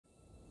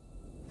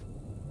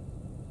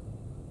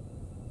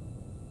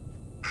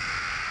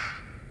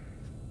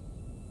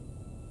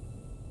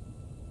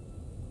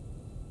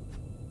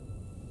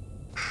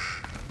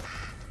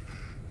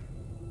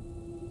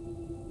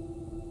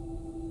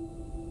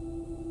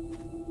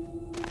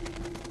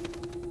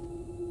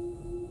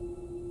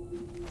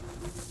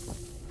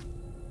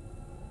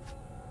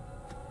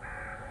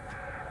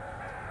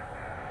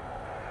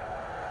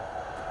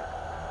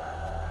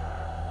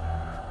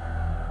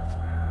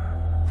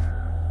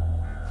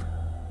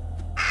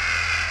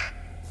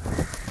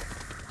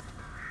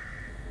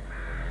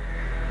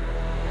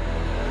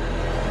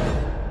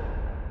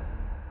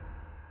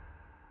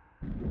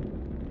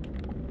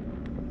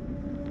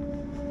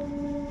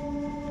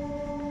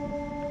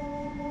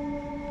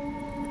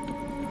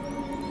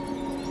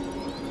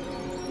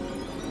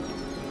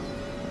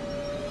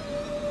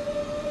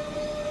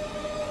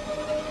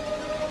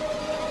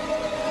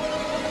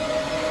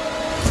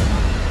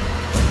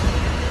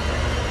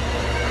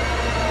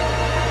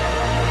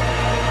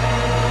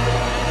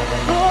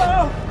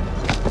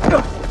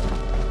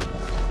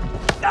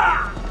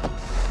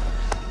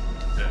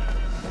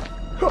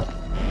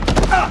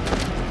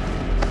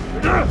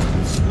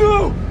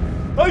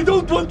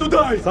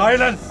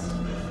Silence!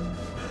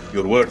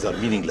 Your words are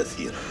meaningless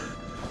here.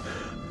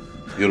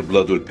 Your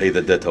blood will pay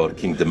the debt our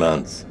king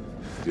demands.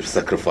 Your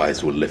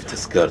sacrifice will lift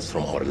his curse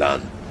from our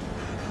land.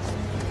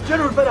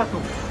 General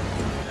Baratheon,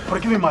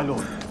 forgive me, my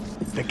lord.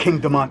 The king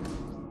demands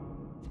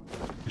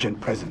urgent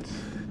presence.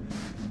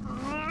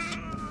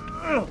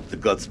 The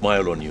gods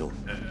smile on you.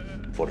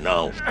 For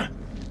now.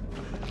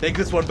 Take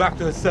this one back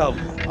to his cell.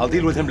 I'll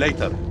deal with him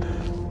later.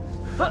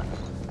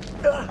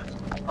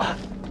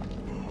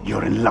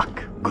 You're in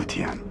luck,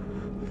 Gutian.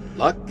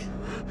 Luck?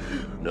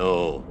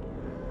 No.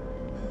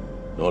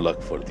 No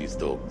luck for these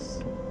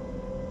dogs.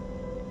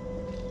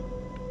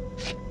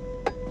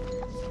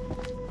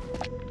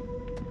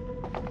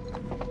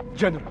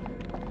 General,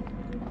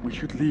 we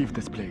should leave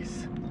this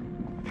place.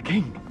 The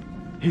king,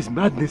 his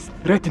madness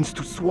threatens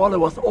to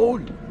swallow us all.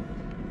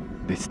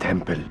 This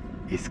temple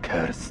is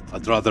cursed.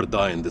 I'd rather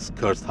die in this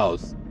cursed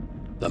house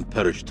than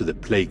perish to the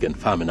plague and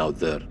famine out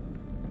there.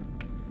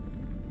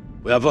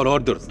 We have our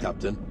orders,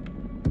 Captain.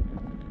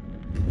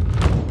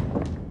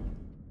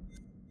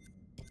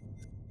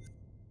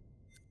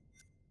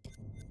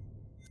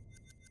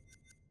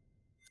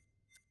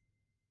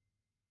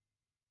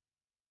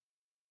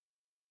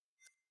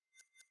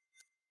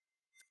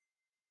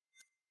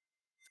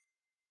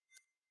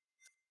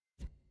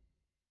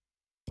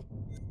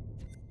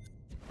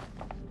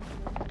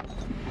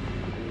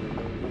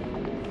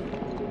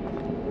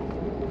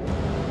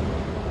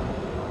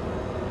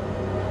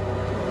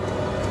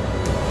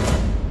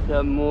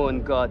 The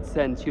moon god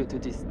sent you to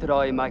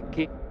destroy my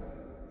king.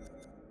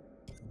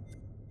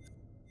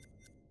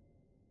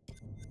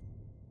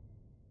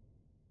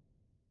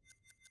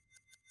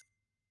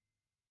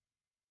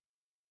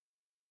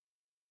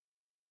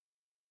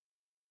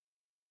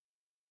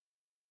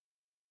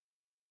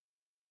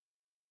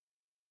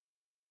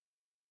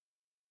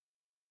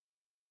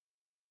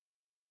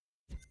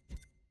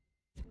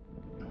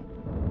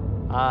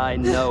 I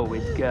know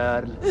it,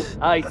 girl.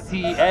 I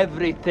see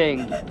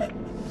everything.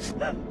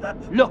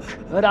 Look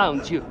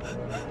around you.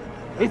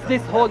 Is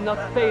this hall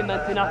not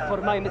famous enough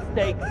for my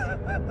mistakes?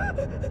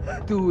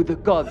 Do the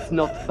gods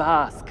not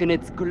bask in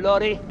its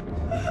glory?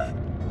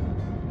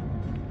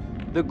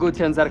 The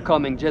Gutians are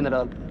coming,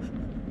 General.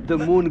 The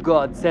moon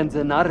god sends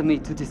an army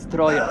to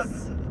destroy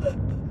us.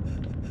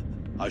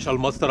 I shall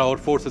muster our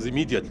forces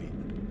immediately.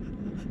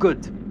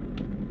 Good.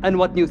 And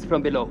what news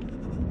from below?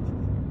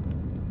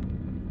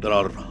 There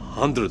are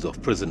hundreds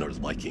of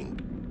prisoners, my king.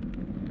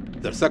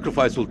 Their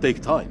sacrifice will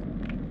take time.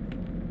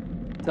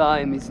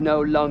 Time is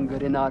no longer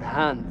in our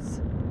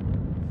hands.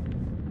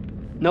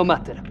 No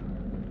matter.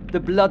 The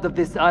blood of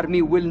this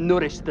army will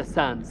nourish the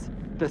sands.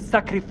 The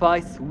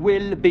sacrifice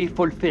will be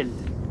fulfilled.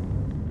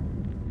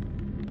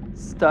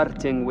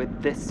 Starting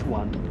with this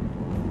one.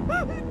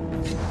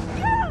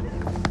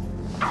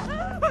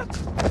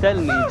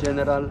 Tell me,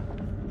 General,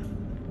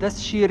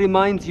 does she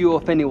remind you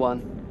of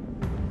anyone?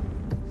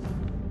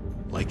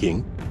 My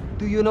king?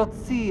 Do you not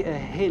see a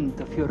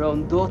hint of your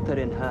own daughter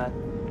in her?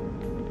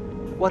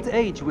 What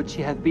age would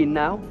she have been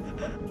now?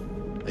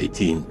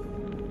 18.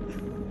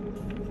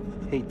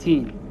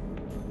 18.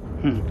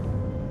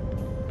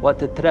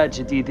 What a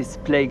tragedy this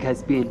plague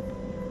has been.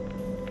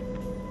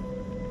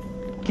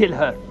 Kill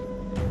her.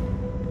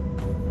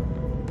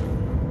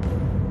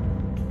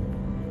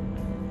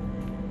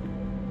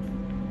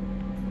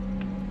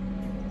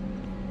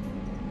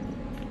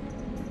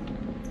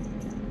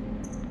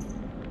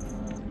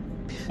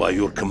 By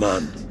your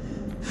command.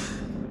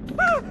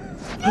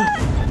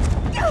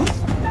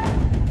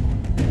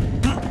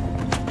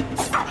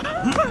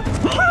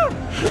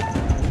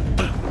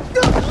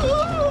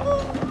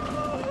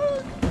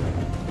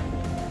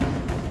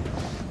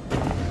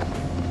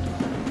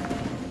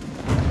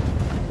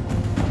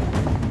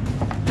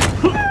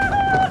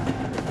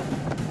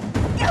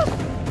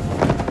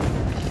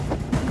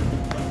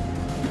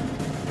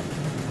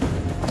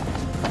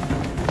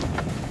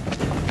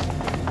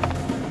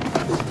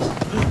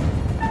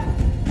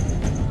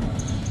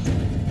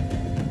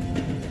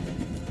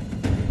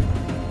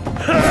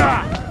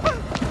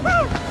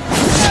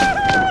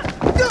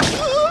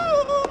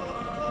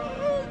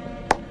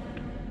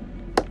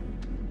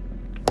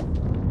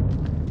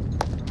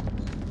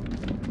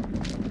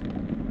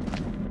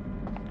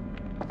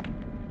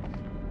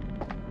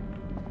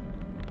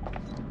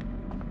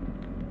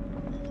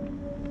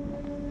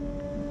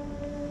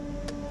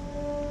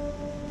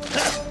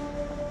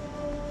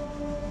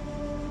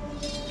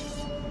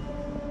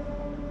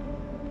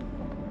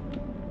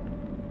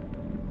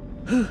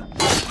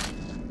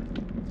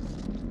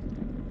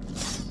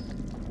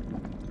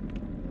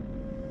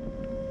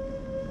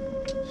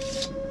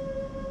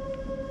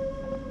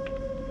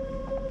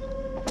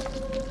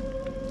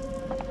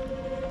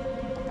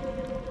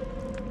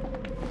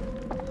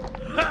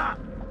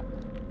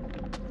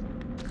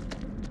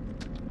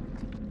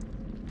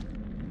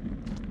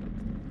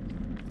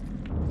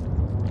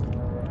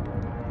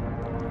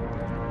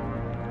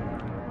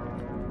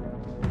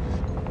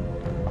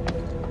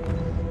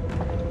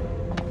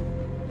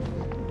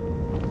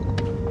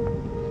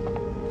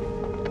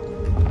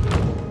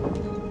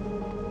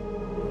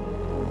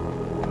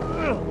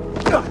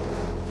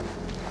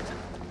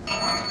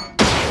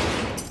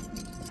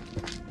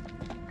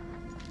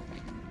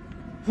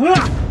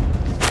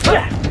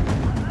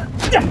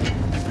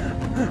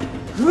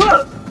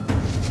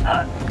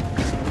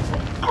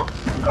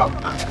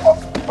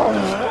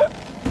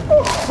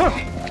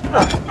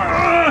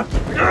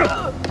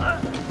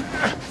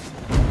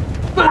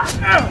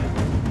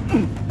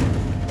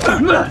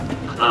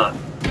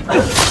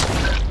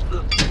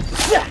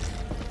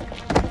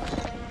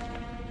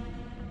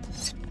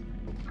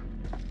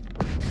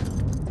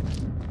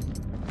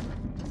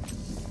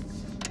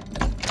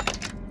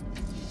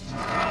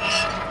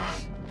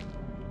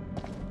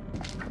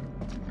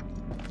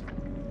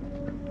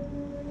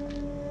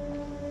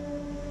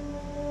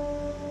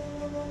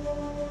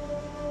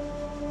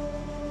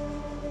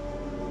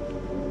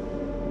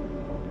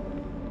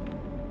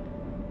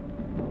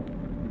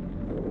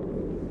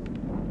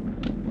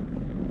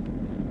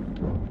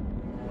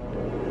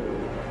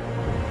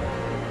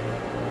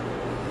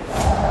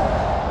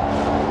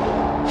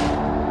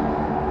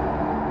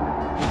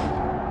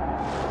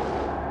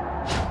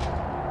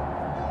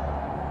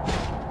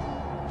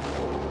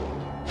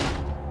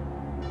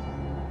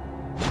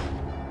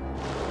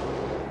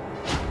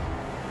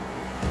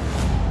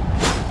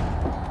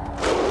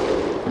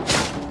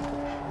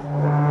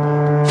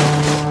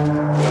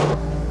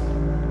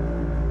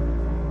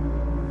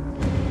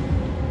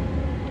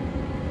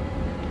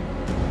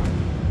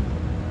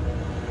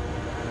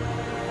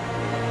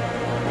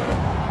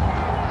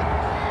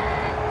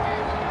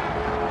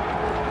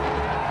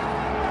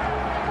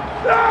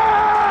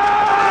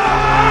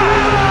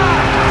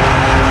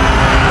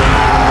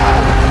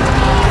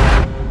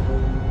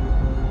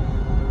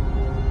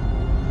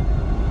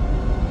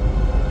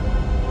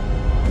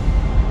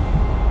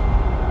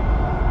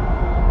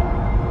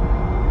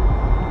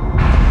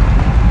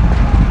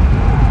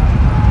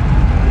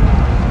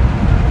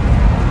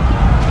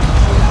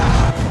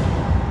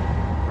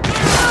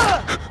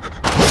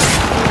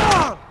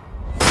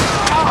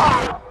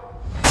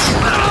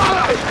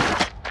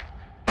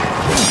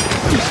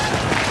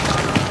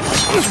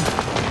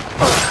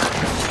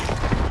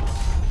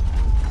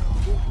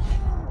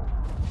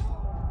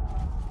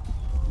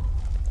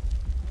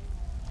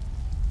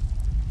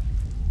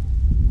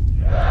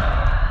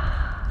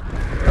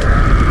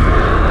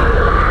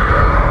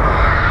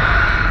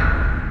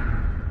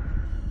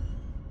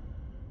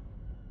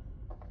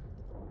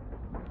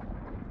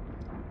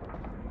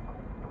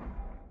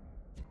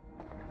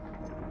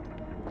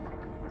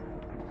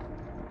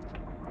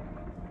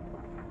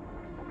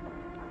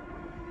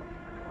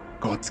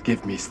 Gods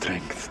give me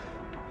strength.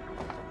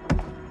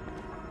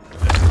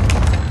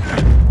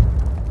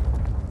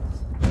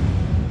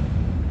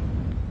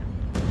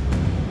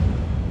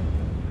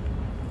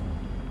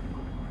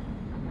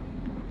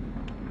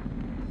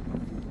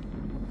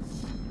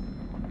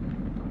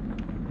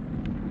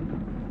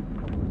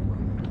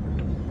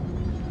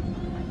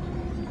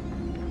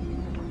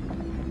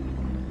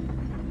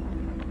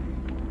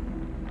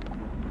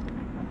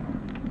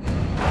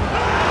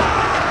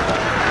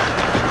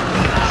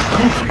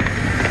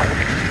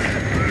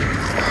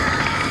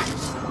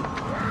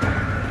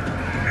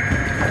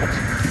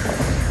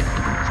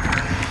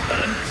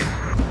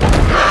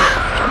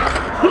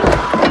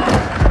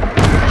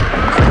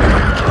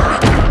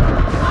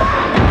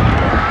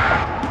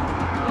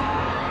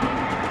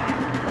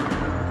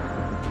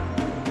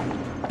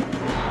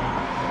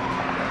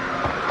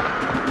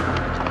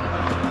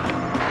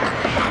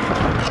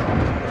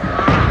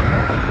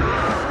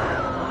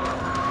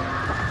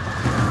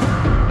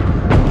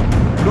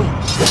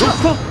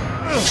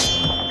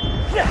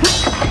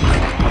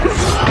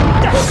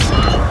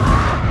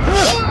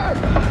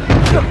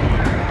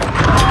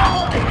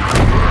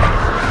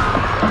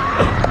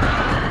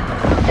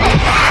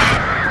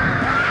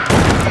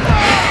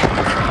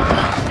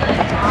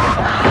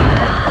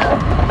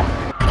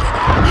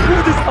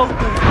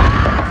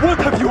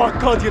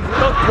 Guardian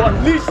not to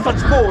unleash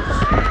such force!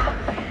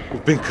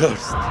 We've been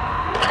cursed. Our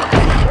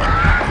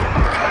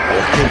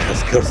king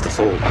has cursed us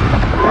all. We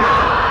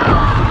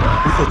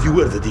thought you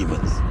were the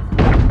demons.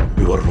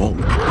 We were wrong.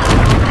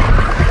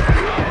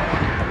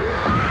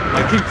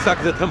 My king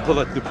sacked the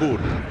temple at Nippur.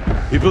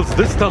 He builds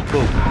this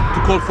temple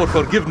to call for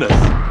forgiveness.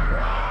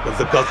 But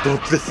the gods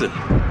don't listen.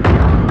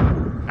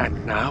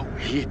 And now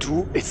he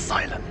too is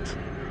silent.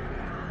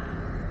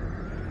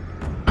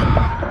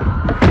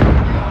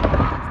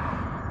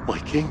 My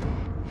king?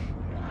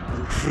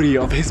 Free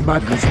of his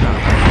madness now,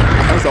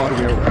 as are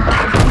we all.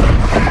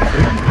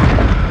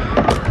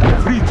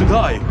 Free to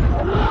die.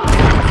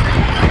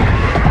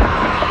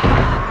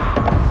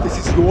 This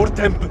is your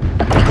temple.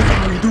 What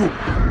can we do?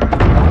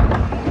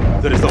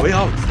 There is a way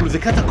out through the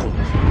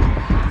catacombs.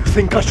 You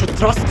think I should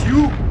trust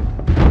you?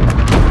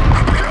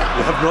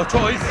 We have no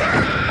choice.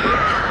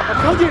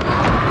 Guardian!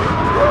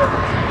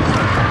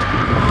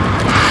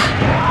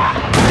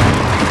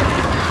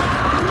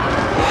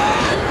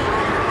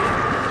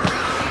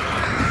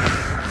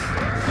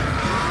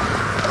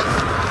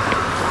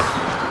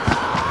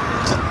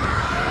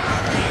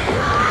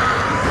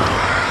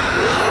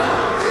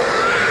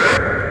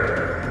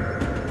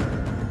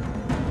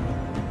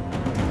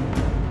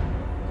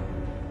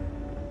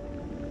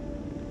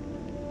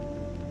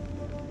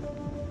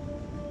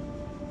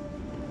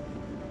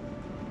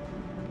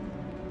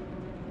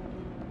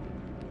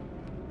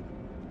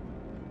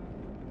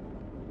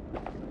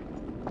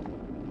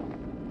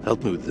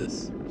 Help me with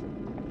this.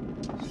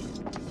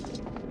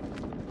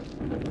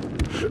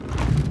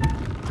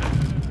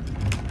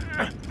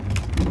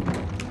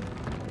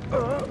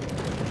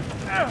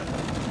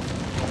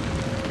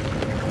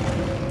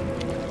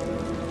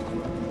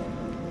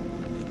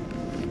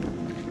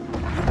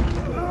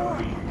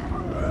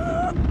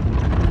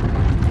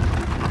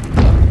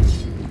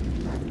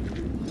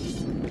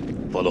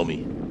 Follow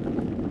me.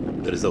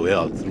 There is a way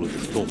out through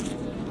this tomb.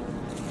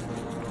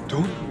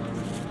 Tomb?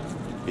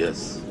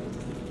 Yes.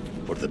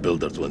 For the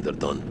builders when they're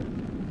done.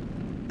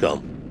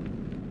 Come.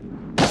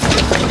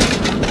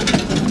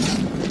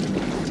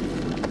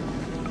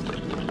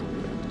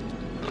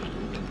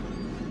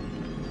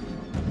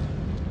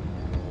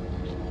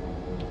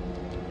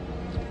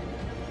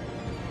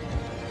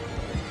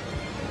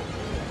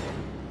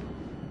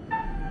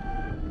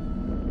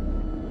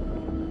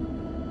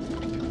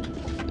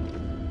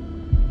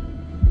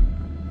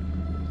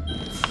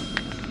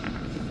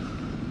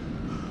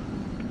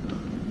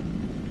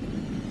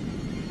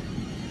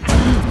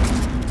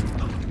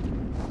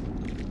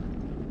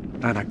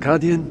 An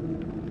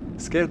Akkadian?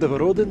 Scared of a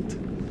rodent?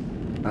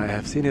 I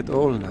have seen it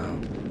all now.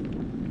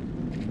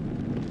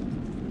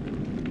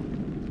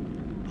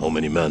 How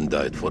many men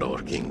died for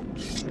our king?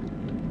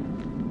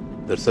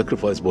 Their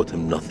sacrifice bought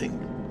him nothing.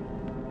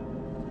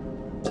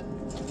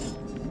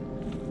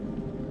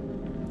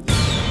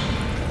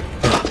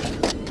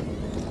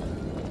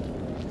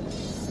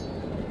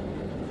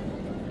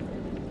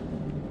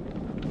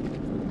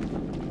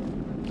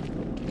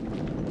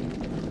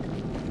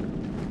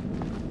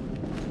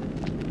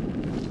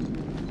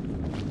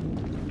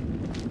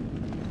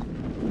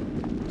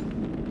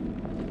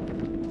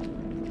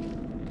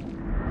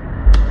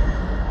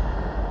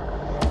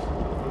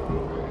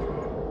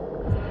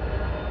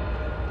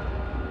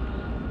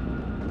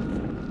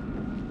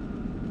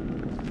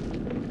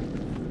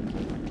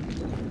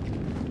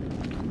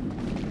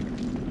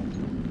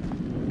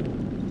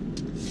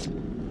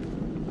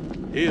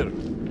 Here,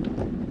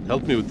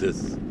 help me with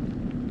this.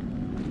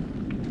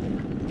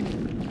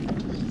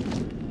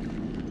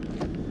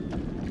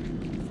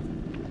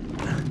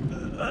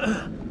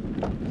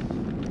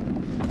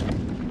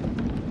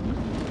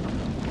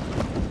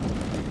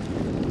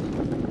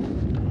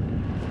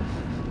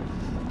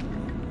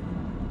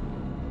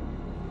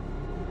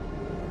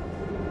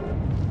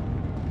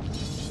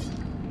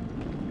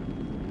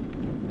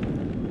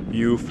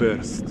 You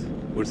first.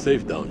 We're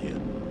safe down here.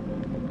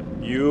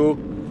 You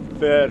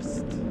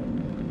first.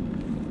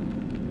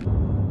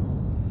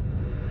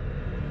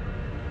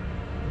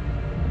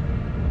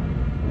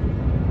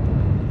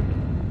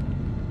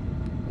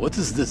 What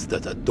is this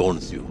that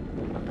adorns you?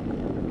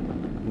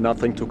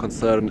 Nothing to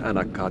concern an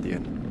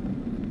Akkadian.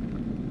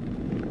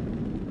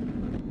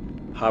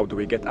 How do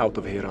we get out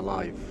of here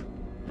alive?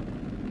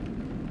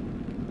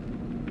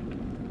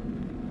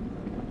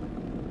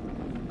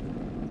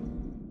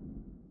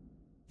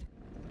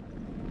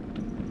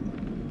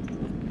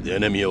 The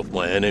enemy of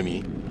my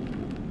enemy.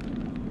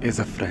 Is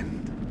a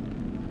friend.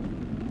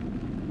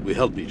 We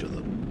help each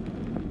other.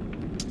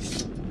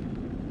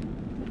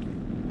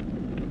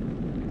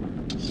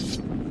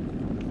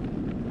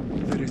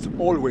 There is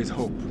always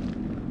hope.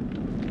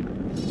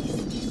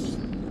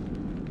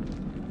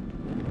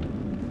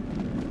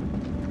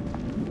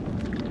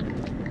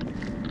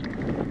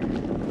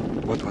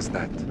 What was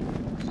that?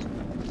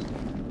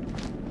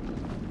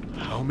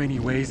 How many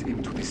ways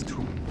into this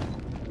tomb?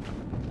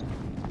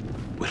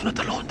 We're not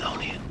alone down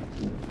here.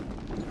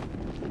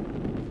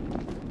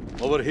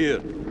 Over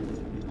here.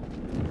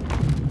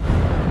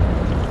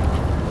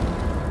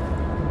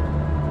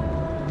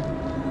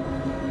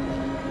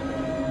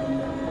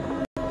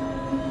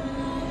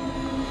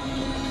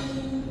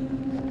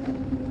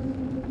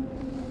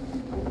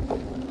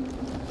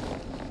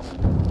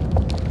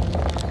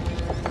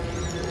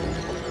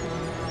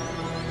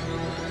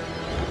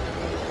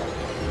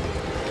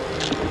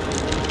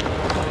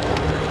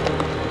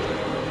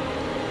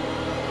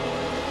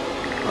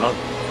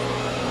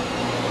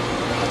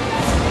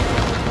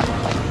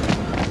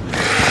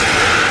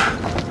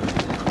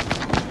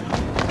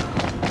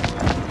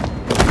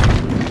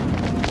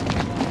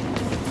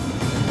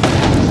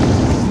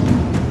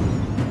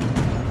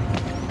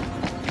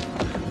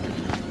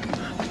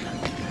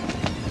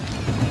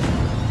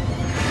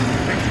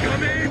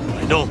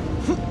 No.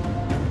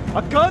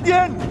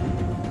 Akkadian!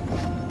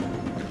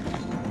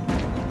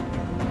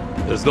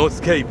 There's no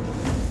escape.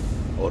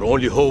 Our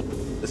only hope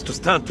is to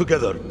stand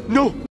together.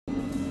 No!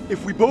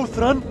 If we both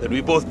run, Then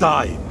we both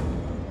die.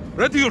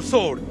 Ready your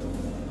sword.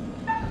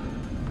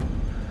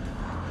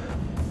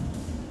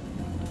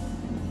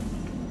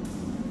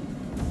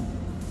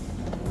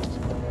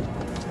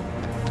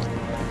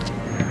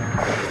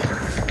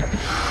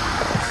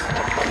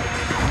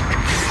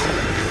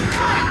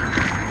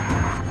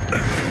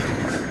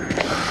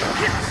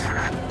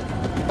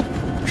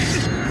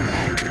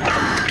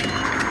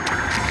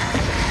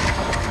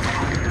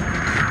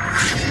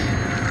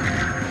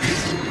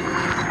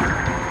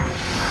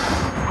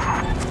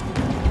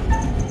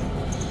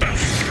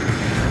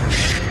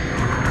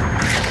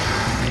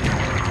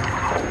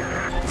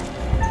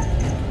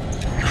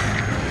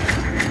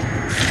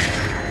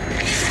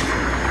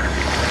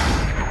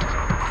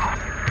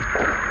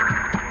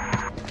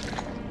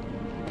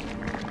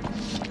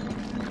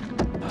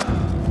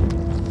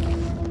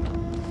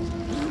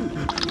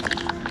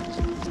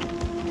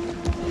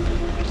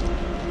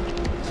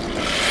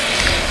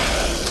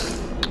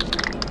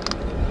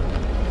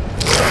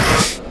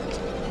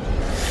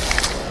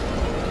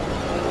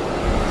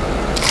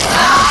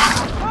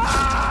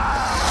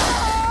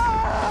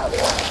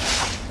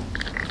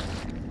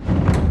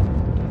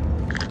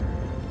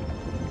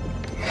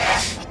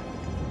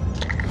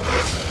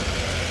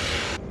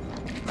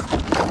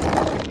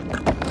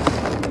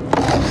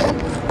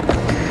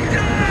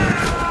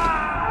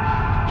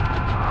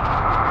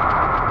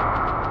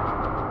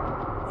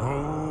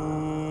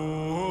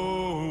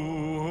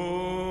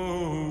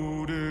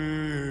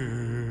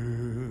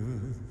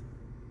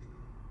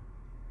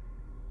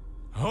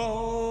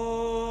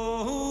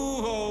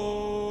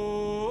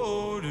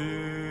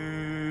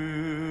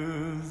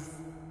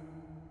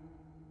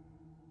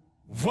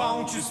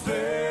 Won't you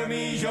spare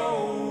me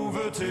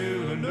over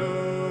till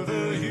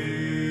another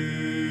year?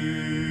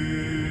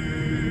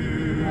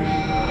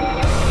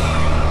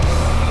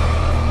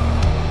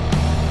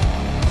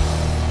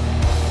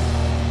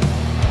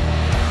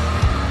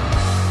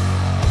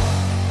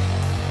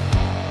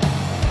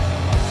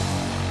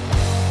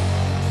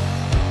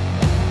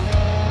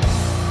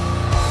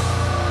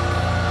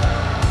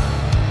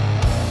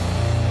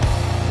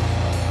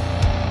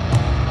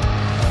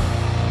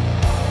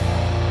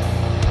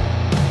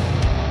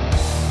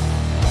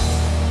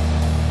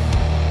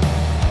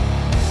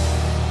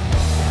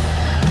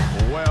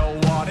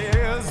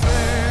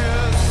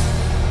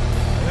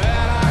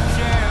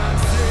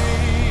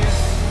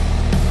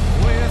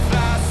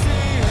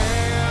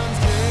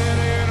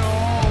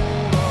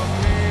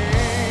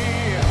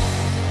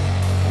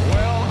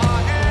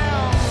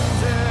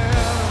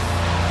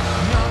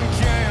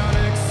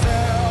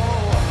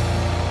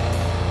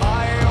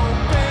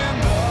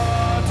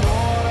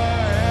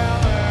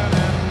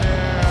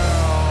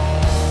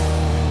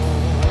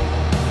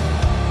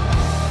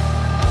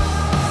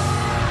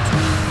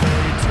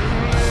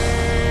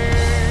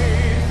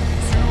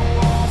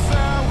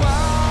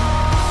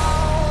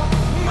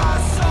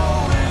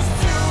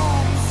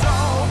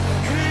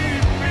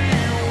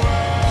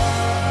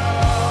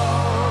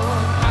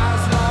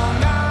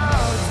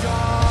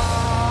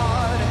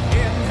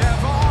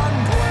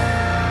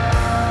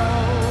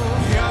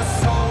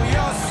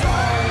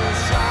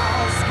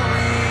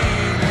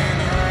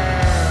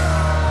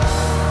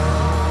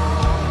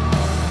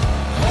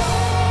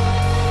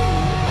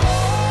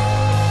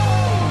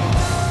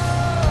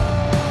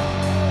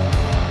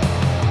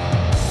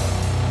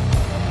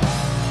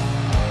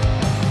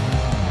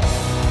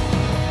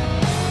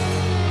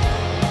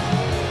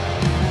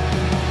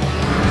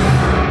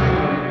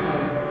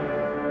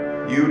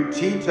 You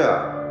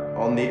teeter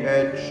on the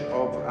edge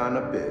of an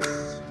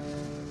abyss.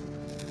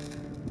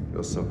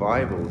 Your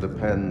survival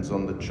depends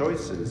on the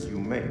choices you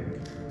make.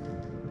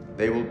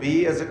 They will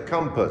be as a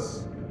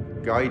compass,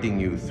 guiding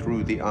you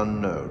through the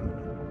unknown.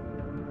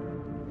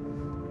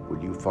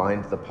 Will you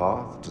find the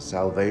path to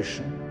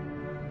salvation,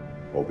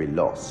 or be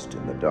lost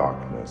in the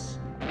darkness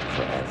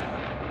forever?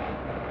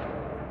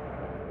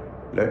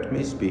 Let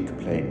me speak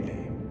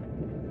plainly.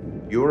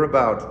 You're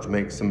about to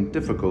make some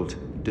difficult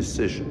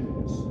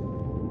decisions.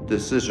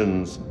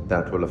 Decisions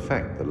that will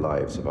affect the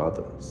lives of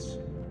others.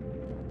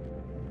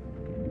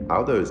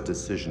 How those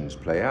decisions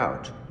play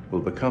out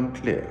will become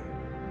clear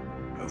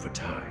over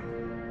time.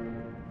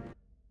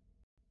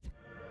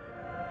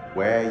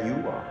 Where you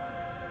are.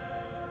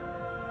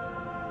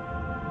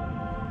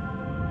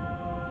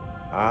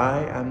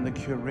 I am the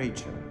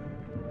curator,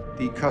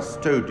 the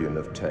custodian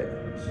of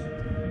tales.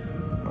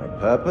 My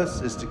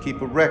purpose is to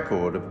keep a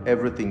record of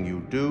everything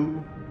you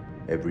do,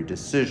 every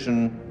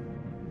decision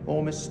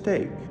or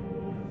mistake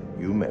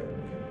you make.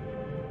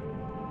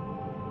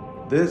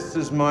 This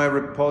is my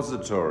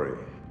repository.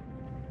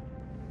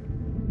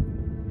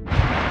 It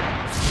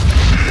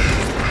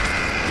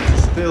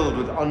is filled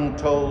with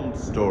untold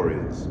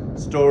stories.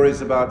 Stories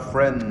about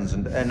friends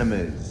and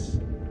enemies,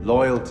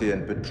 loyalty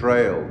and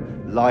betrayal,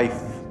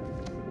 life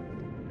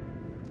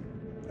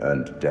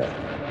and death.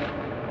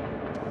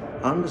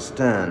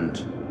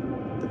 Understand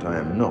that I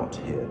am not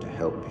here to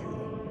help you.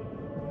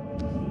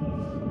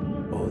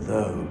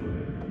 Although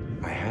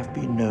I have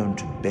been known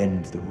to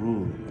bend the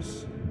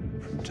rules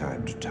from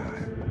time to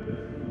time.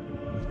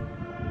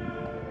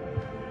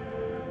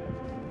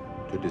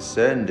 To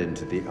descend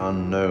into the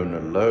unknown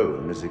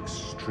alone is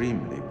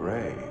extremely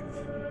brave.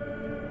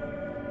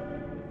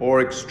 Or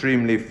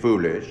extremely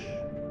foolish.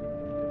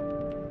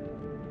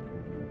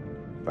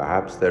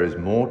 Perhaps there is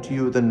more to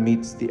you than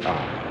meets the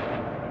eye.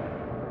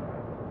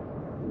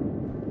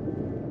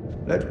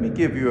 Let me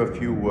give you a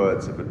few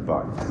words of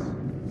advice.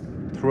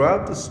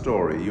 Throughout the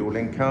story, you will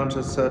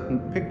encounter certain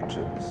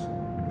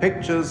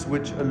pictures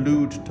which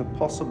allude to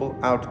possible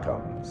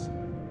outcomes.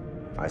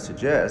 I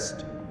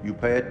suggest you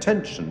pay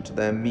attention to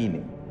their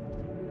meaning.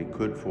 It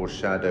could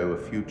foreshadow a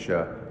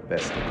future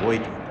best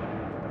avoided.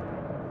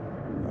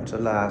 But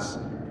alas,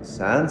 the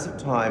sands of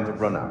time have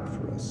run out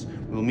for us.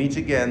 We'll meet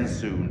again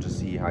soon to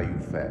see how you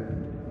fared.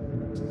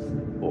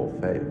 Or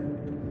failed.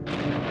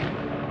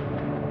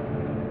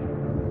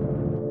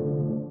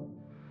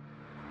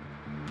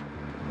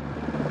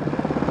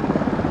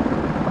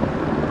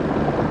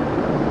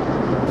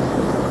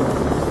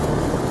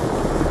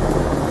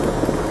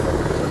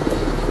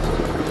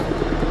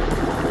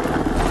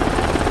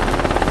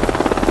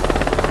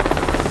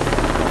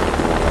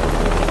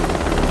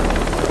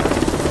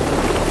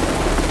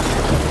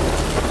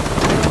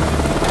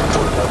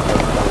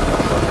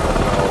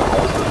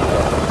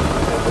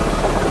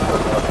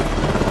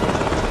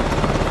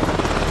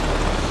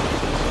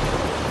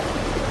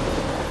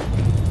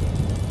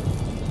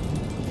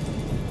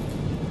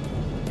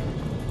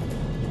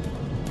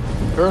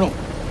 Colonel,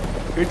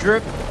 good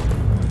trip?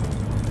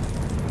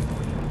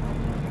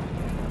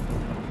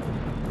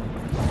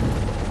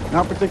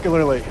 Not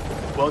particularly.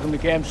 Welcome to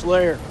Camp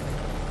Slayer.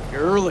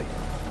 You're early.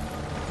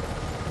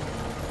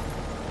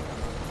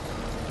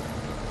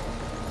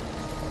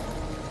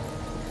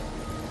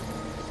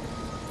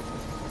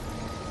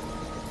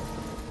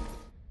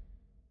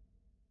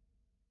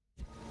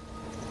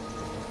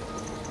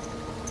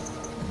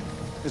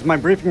 Is my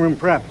briefing room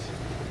prepped?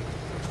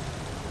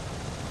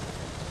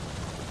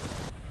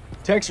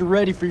 Techs are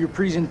ready for your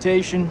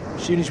presentation.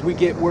 As soon as we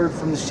get word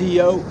from the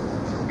CEO,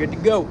 we're good to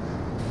go.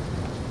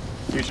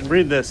 You should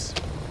read this.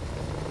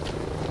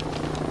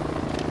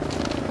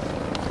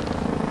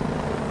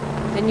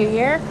 Didn't you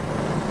hear?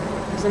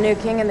 There's a new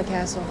king in the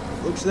castle.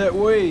 Looks that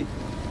way.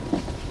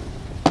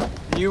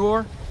 And you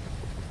are?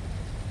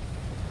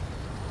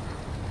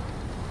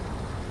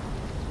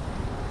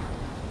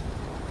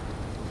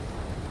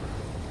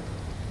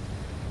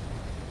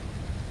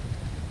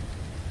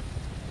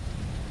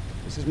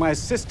 This is my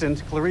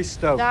assistant, Clarice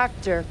Stokes.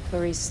 Dr.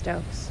 Clarice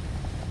Stokes.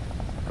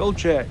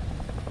 Kolchak.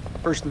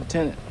 First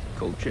Lieutenant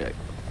Kolchak.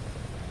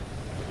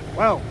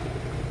 Well,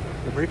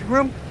 the briefing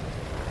room?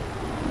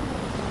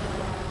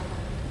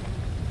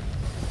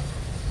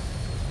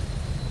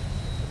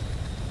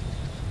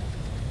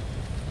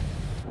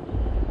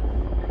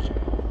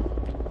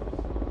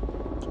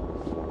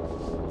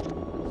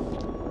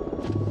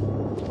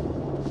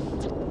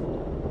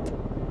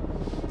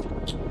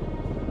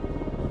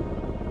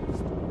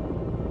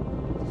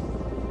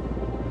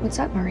 What's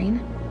up, Marine?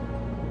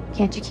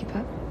 Can't you keep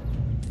up?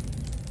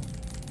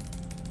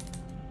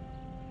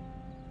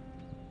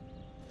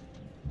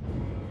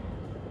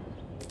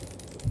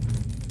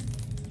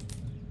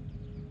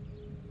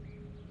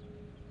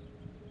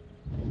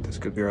 This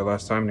could be our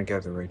last time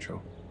together,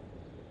 Rachel.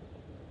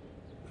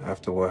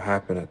 After what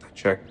happened at the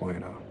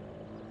checkpoint,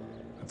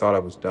 I thought I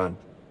was done.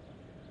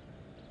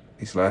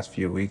 These last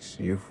few weeks,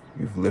 you've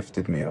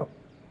lifted me up.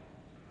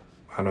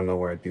 I don't know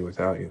where I'd be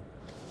without you.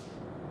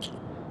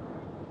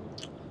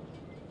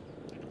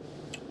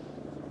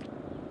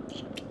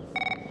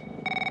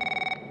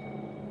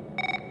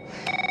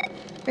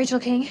 Rachel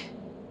King?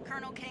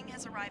 Colonel King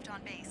has arrived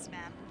on base,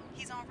 ma'am.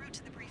 He's en route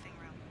to the briefing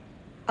room.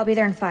 I'll be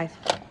there in 5.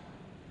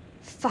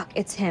 Fuck,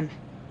 it's him.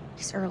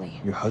 He's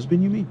early. Your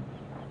husband, you mean?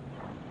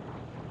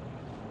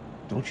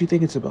 Don't you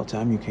think it's about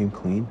time you came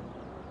clean?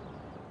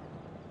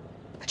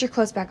 Put your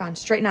clothes back on.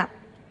 Straighten up.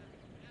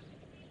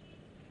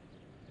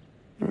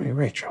 Hey,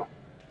 Rachel,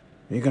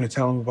 are you gonna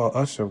tell him about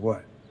us or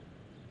what?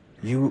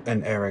 You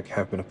and Eric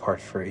have been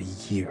apart for a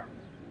year.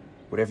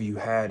 Whatever you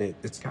had,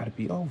 it's gotta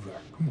be over.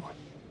 Come on.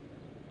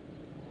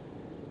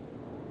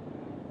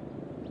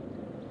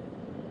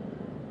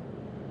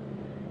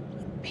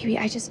 Baby,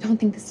 I just don't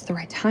think this is the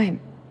right time.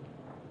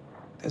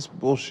 That's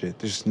bullshit.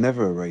 There's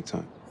never a right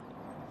time.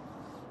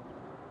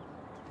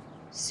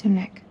 Soon,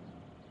 Nick.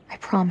 I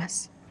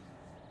promise.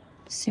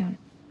 Soon.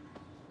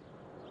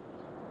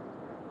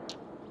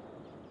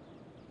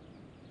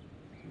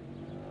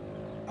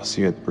 I'll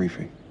see you at the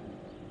briefing.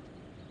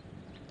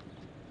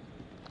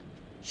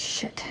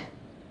 Shit.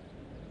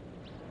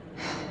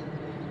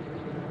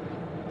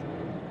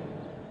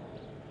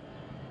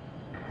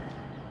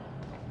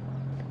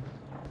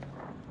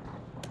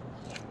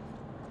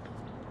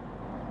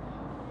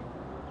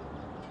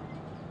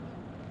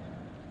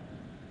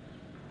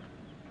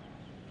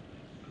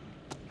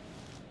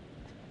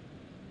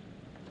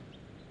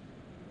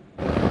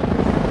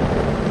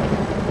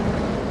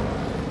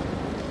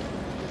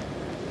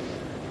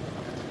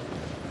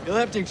 You'll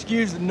have to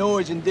excuse the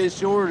noise and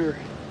disorder.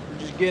 We're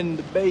just getting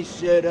the base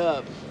set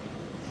up.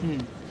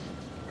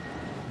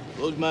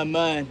 Blows my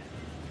mind.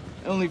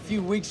 Only a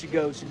few weeks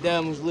ago,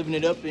 Saddam was living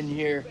it up in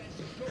here.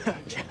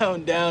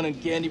 Chowing down on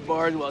candy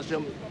bars while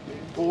some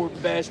poor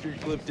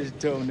bastard clipped his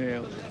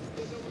toenails.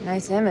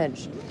 Nice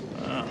image.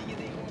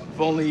 If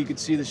only you could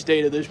see the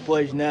state of this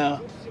place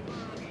now.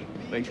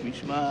 Makes me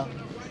smile.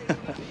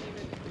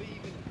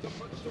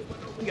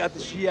 We got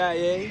the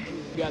CIA,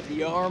 we got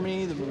the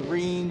Army, the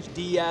Marines,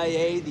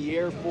 DIA, the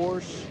Air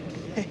Force.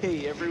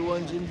 Hey,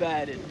 everyone's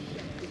invited.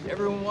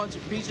 Everyone wants a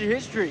piece of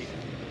history.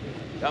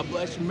 God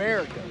bless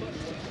America.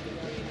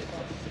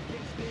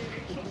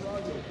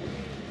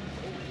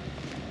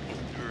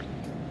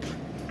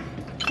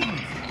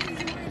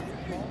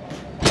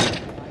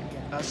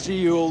 I see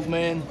you, old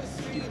man.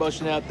 Keep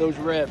busting out those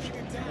reps.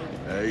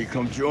 You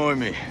come join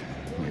me.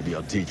 Maybe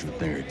I'll teach you a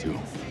thing or two.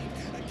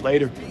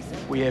 Later.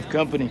 We have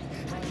company.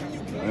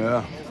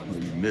 Yeah, well,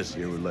 you miss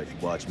here would like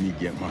to watch me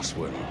get my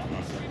sweat on,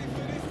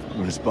 huh? You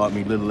wanna spot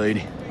me, little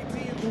lady?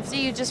 I can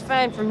see you just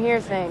fine from here,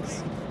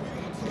 thanks.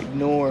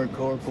 Ignore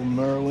Corporal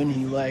Merwin.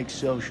 He lacks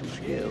social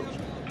skills.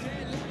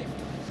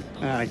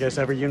 I guess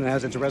every unit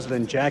has its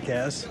resident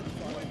jackass.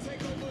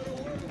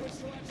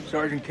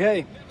 Sergeant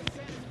K.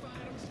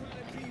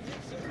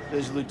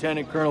 This is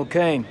Lieutenant Colonel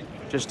Kane.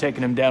 Just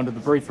taking him down to the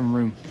briefing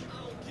room.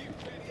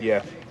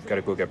 Yeah,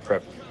 gotta go get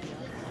prepped.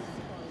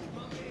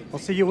 I'll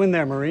see you in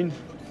there, Marine.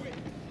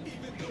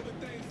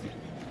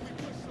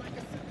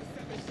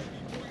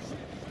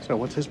 So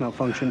what's his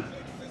malfunction?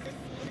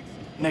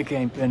 Nick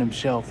ain't been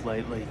himself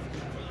lately.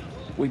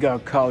 We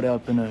got caught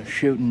up in a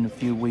shooting a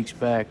few weeks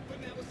back.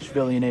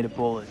 Civilian ate a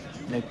bullet.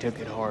 Nick took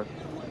it hard.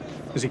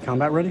 Is he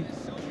combat ready?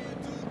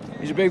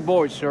 He's a big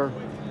boy, sir.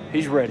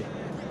 He's ready.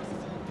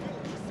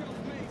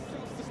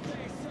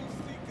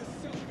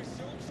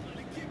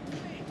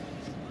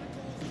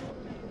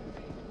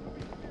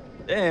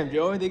 Damn,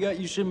 Joey, they got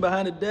you sitting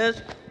behind a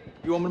desk?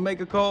 You want me to make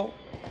a call?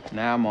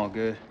 Nah, I'm all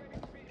good.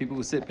 People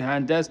who sit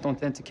behind desks don't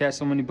tend to catch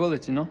so many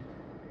bullets, you know?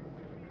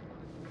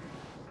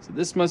 So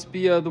this must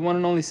be the one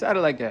and only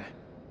satellite guy.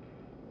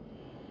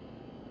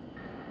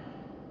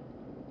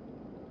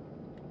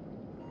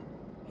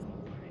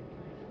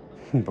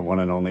 The one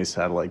and only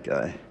satellite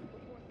guy.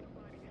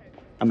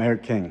 I'm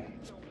Eric King.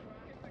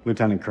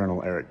 Lieutenant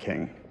Colonel Eric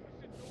King.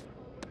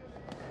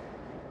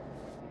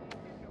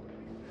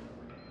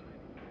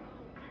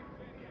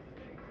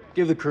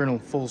 Give the Colonel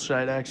full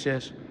site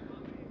access.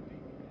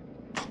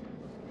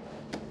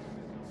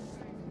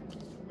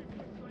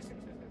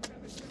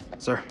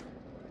 Sir.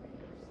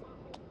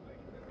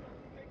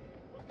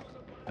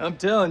 I'm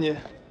telling you,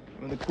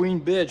 when the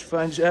Queen bitch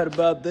finds out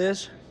about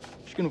this,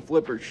 she's gonna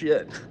flip her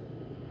shit.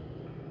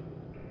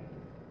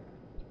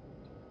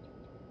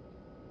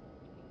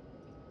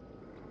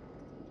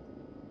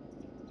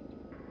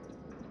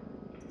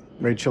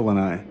 Rachel and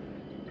I,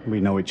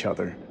 we know each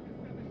other.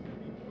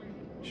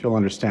 She'll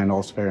understand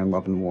all's fair in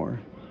love and war.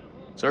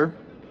 Sir?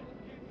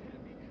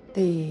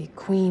 The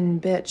queen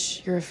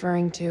bitch you're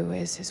referring to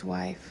is his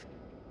wife.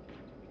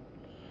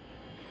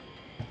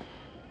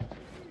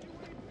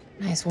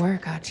 Nice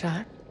work,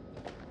 Hotshot.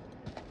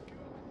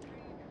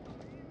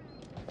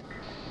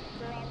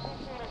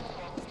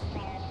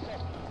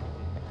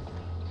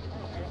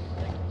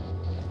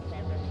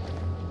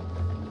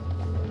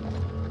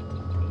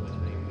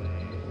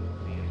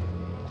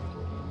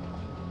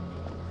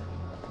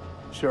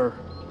 Sir,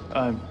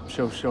 I'm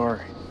so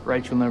sorry.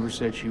 Rachel never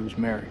said she was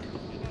married.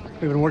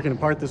 We've been working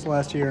apart this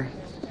last year.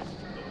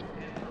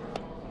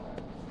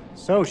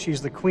 So,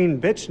 she's the queen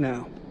bitch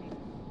now.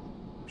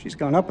 She's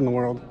gone up in the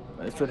world.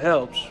 If it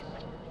helps,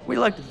 we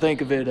like to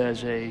think of it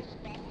as a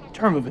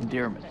term of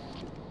endearment.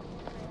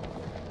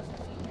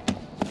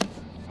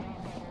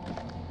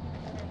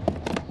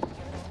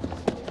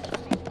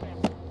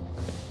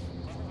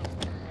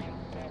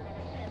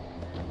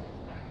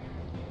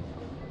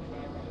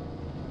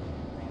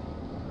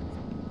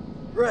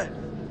 Brett,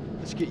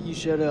 let's get you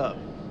set up.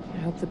 I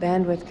hope the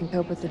bandwidth can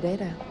cope with the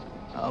data.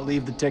 I'll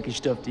leave the techie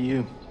stuff to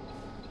you.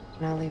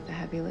 And I'll leave the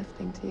heavy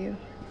lifting to you.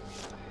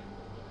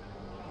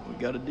 We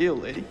got a deal,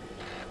 lady.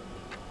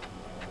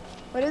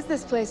 What is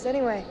this place,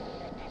 anyway?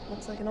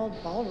 Looks like an old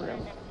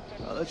ballroom.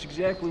 Well, that's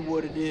exactly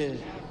what it is.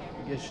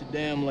 I guess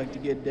Saddam liked to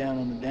get down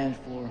on the dance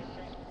floor.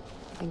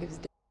 Think of his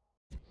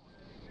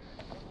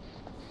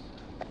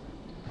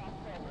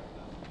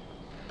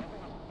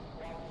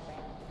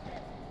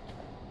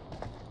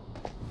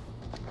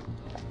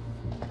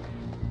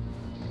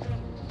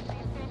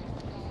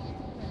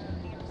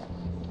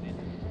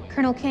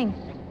Colonel King.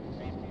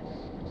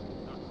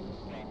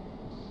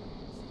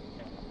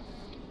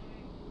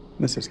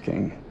 Mrs.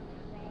 King.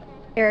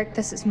 Eric,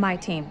 this is my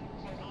team.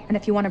 And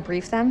if you want to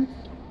brief them,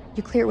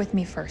 you clear it with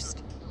me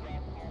first.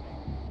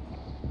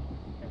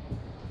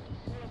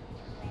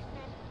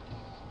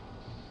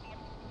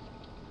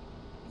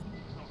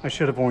 I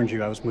should have warned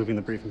you I was moving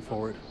the briefing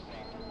forward.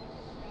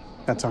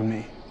 That's on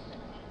me.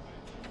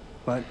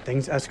 But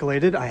things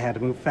escalated, I had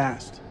to move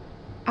fast.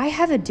 I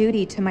have a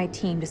duty to my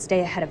team to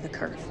stay ahead of the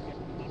curve.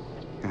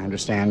 I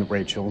understand,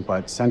 Rachel,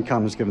 but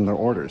CENTCOM has given their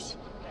orders.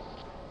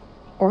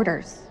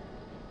 Orders?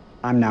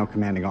 I'm now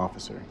commanding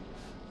officer.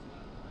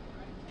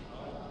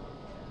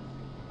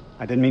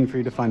 I didn't mean for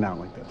you to find out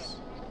like this.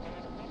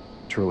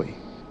 Truly.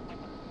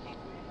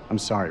 I'm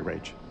sorry,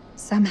 Rach.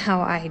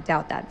 Somehow I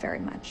doubt that very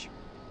much.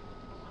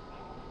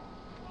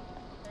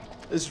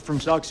 This is from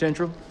SOC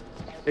Central.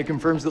 It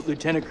confirms that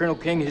Lieutenant Colonel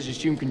King has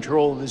assumed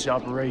control of this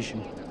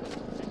operation.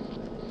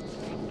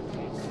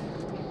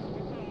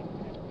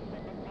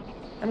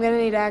 I'm gonna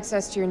need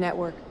access to your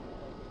network.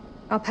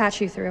 I'll patch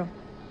you through.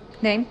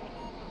 Name?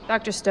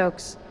 Dr.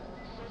 Stokes.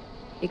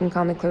 You can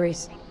call me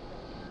Clarice.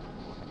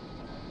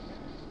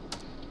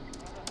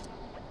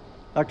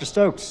 Dr.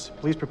 Stokes,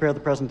 please prepare the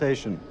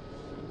presentation.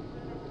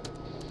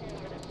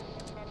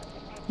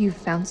 You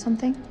found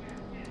something?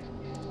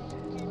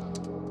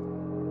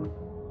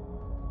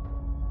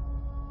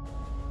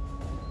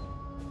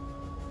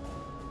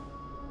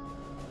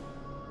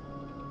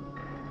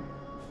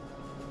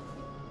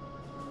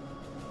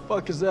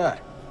 Fuck is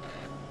that?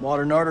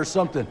 Modern art or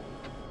something?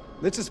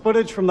 This is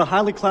footage from the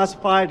highly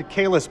classified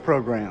Kalis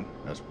program.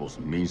 That's supposed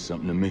to mean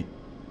something to me.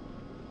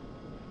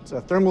 It's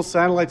a thermal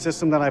satellite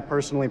system that I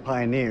personally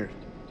pioneered.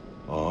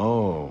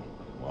 Oh,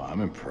 well,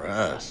 I'm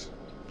impressed.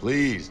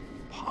 Please,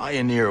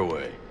 pioneer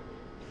away.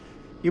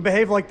 You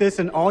behave like this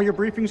in all your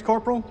briefings,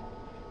 Corporal?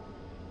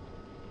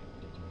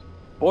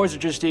 Boys are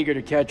just eager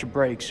to catch a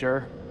break,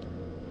 sir.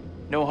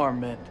 No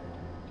harm meant.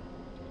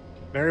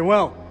 Very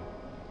well.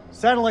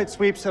 Satellite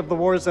sweeps of the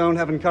war zone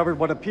have uncovered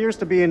what appears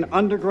to be an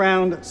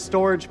underground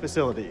storage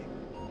facility.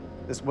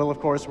 This will, of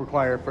course,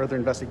 require further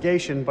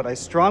investigation, but I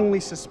strongly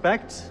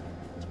suspect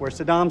it's where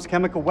Saddam's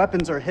chemical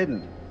weapons are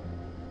hidden.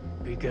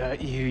 We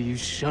got you, you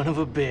son of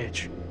a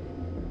bitch.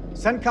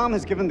 CENTCOM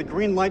has given the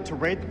green light to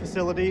raid the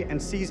facility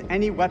and seize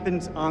any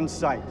weapons on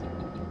site.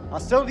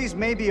 Hostilities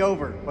may be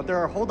over, but there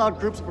are holdout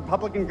groups of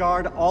Republican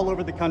Guard all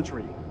over the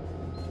country.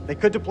 They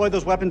could deploy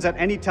those weapons at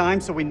any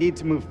time, so we need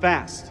to move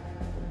fast.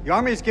 The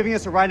Army is giving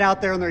us a ride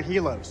out there in their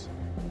helos.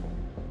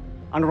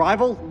 On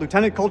arrival,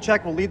 Lieutenant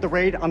Kolchak will lead the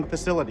raid on the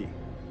facility.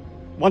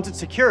 Once it's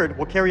secured,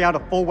 we'll carry out a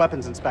full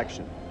weapons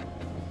inspection.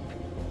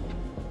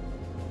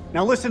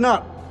 Now listen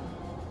up.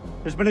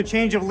 There's been a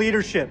change of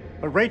leadership,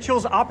 but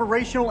Rachel's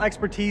operational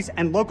expertise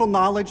and local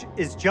knowledge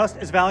is just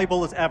as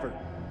valuable as ever.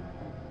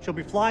 She'll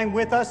be flying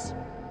with us,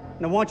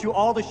 and I want you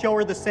all to show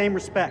her the same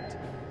respect.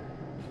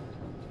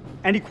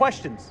 Any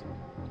questions?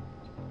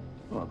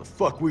 What the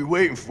fuck we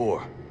waiting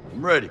for?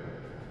 I'm ready.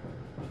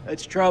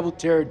 That's tribal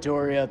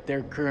territory out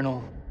there,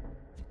 Colonel.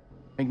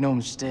 Make no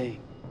mistake,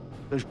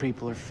 those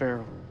people are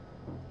feral.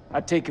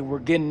 I take it we're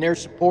getting their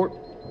support?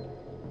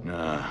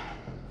 Nah.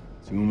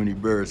 Too many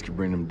birds could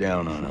bring them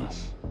down on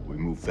us. We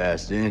move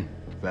fast in,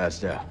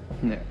 fast out.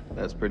 Yeah,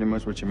 that's pretty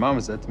much what your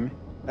mama said to me.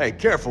 Hey,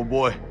 careful,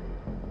 boy.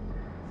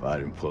 If I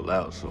didn't pull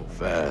out so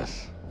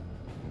fast,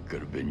 it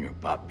could have been your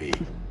papi.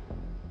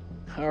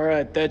 All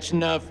right, that's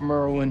enough,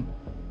 Merwin.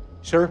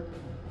 Sir,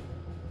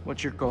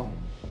 what's your call?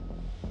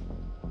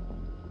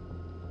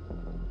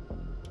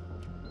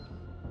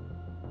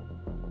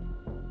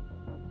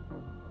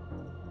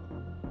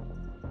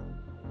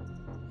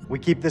 We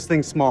keep this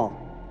thing small.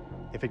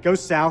 If it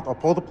goes south, I'll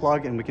pull the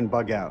plug and we can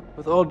bug out.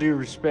 With all due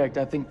respect,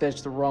 I think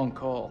that's the wrong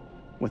call.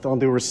 With all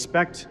due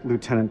respect,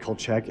 Lieutenant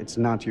Kolchak, it's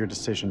not your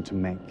decision to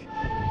make.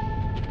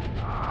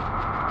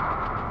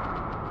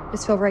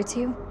 This feel right to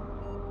you?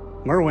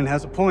 Merwin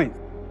has a point.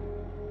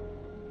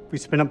 If we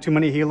spin up too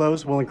many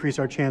helos, we'll increase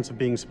our chance of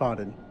being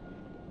spotted.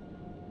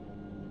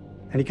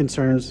 Any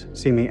concerns,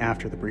 see me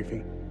after the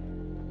briefing.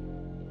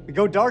 We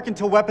go dark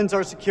until weapons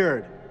are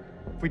secured.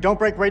 If we don't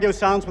break radio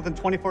silence within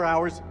 24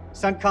 hours,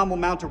 CENTCOM will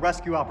mount a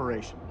rescue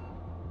operation.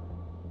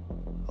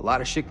 A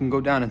lot of shit can go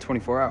down in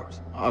 24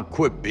 hours. I'll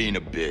quit being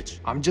a bitch.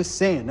 I'm just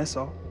saying, that's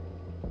all.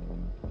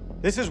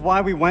 This is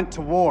why we went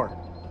to war.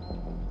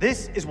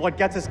 This is what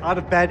gets us out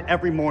of bed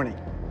every morning.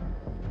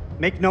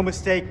 Make no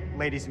mistake,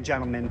 ladies and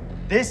gentlemen,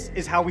 this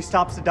is how we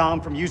stop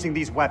Saddam from using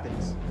these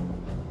weapons.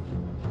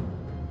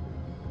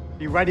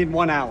 Be ready in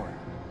 1 hour.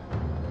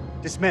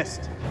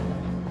 Dismissed.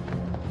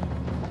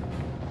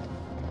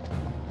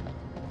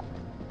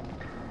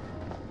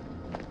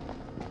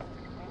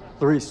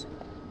 Clarice,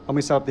 help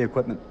me set up the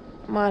equipment.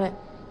 I'm on it.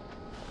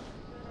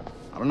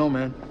 I don't know,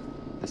 man.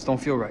 This don't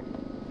feel right.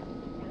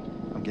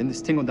 I'm getting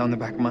this tingle down the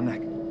back of my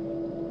neck.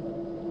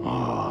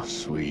 Oh,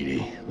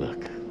 sweetie.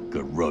 Look,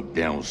 good rub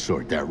down will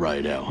sort that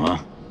right out, huh?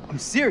 I'm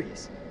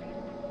serious.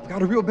 I've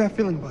got a real bad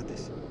feeling about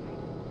this.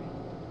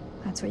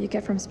 That's what you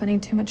get from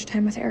spending too much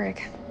time with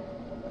Eric.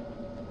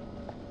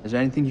 Is there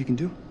anything you can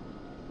do?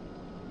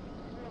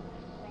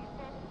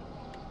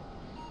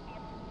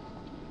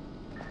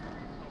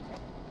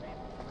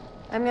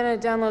 I'm gonna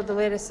download the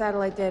latest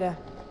satellite data.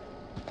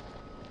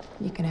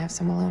 You can have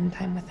some alone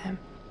time with him.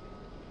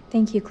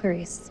 Thank you,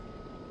 Clarice.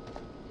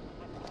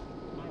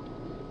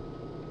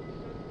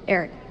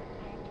 Eric,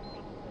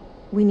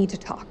 we need to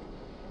talk.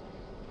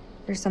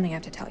 There's something I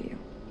have to tell you.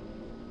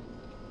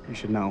 You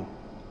should know.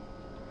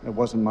 It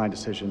wasn't my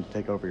decision to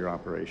take over your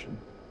operation.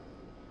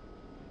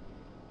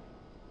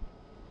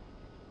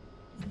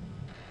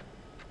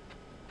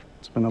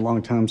 It's been a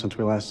long time since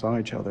we last saw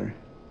each other.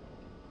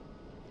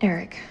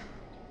 Eric.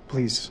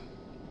 Please,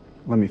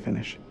 let me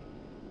finish.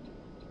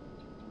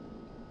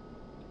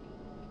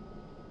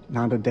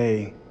 Not a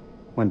day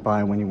went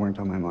by when you weren't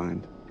on my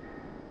mind,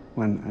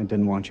 when I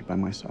didn't want you by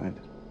my side.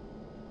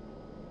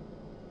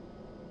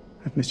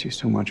 I've missed you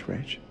so much,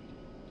 Rach.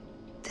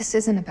 This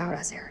isn't about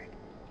us, Eric.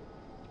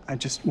 I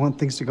just want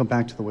things to go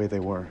back to the way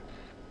they were.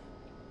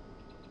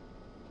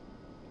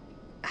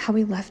 How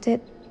we left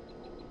it,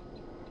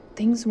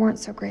 things weren't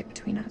so great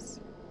between us.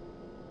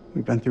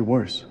 We've been through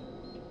worse.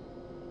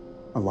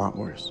 A lot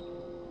worse.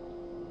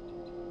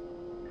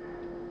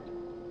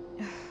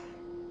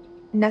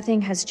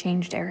 Nothing has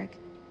changed, Eric.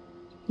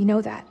 You know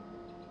that.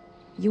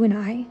 You and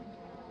I,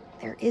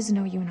 there is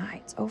no you and I.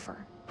 It's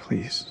over.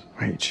 Please,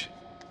 Rach,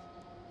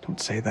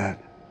 don't say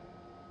that.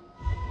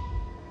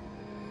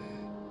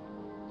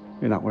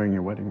 You're not wearing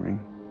your wedding ring.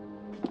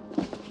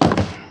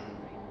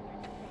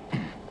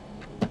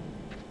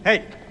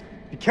 Hey,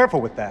 be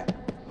careful with that.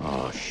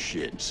 Oh,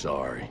 shit,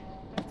 sorry.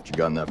 What you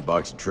got in that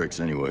box of tricks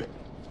anyway?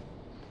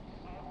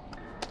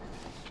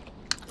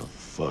 The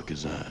fuck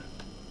is that?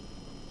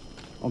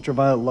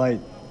 Ultraviolet light.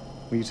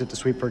 We use it to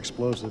sweep for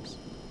explosives.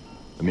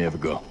 Let me have a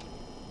go.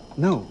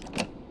 No.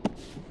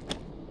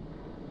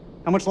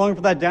 How much longer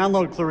for that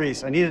download,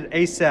 Clarice? I need it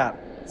ASAP.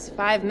 Is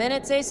 5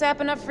 minutes ASAP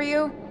enough for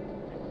you?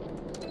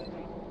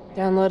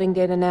 Downloading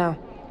data now.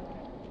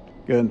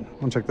 Good.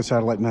 I'll check the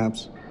satellite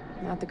maps.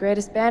 Not the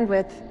greatest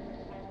bandwidth.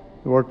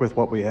 We work with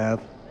what we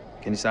have.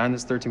 Can you sign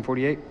this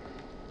 1348?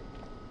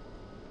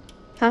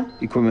 Huh?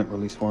 Equipment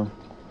release form.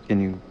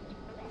 Can you...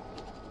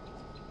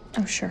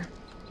 Oh, sure.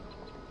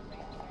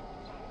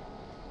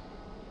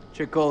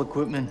 Check all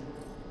equipment,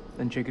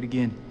 then check it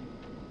again.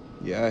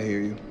 Yeah, I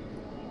hear you.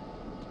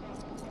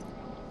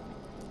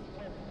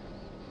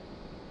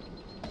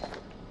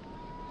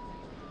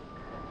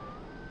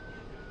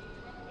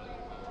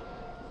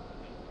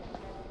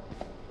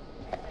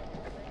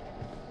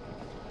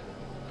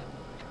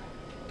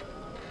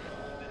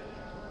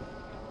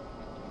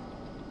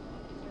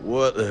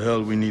 What the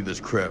hell do we need this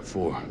crap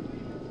for?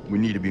 We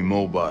need to be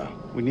mobile.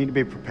 We need to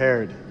be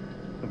prepared.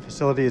 The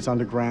facility is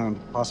underground,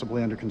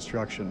 possibly under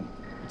construction.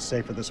 It's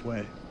safer this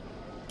way.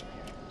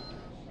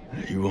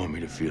 You want me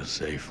to feel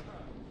safe?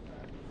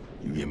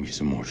 You give me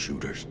some more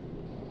shooters.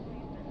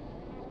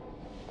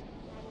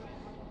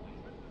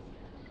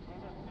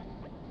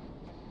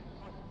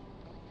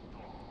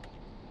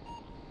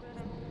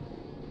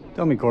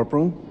 Tell me,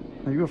 Corporal,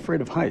 are you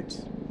afraid of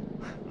heights?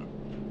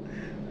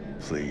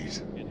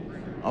 Please.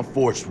 I'm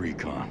Force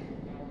Recon.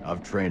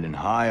 I've trained in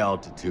high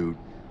altitude,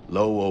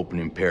 low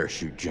opening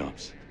parachute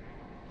jumps.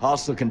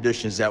 Hostile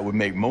conditions that would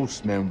make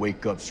most men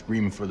wake up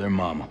screaming for their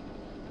mama.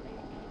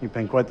 You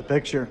paint quite the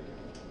picture.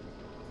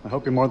 I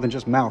hope you're more than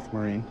just mouth,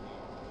 Marine.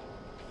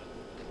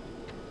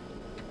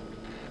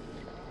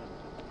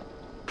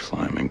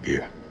 Climbing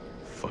gear.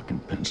 Fucking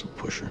pencil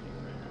pusher.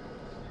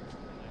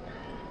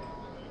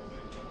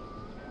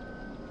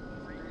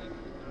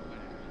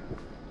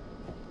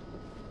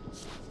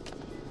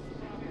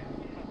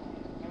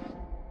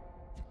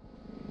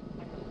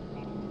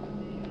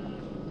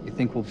 You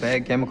think we'll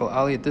bag Chemical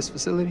Ollie at this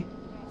facility?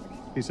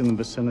 If he's in the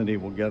vicinity,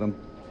 we'll get him.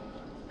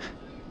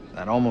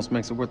 That almost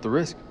makes it worth the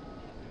risk.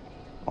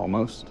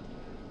 Almost.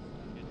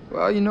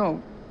 Well, you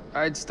know,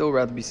 I'd still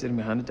rather be sitting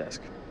behind a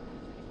desk.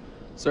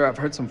 Sir, I've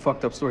heard some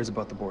fucked up stories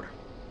about the border.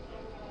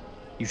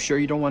 You sure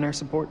you don't want air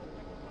support?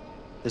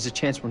 There's a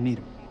chance we'll need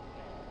them.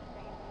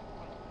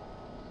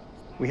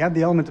 We have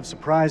the element of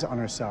surprise on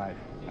our side.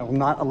 I will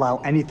not allow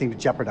anything to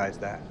jeopardize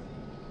that.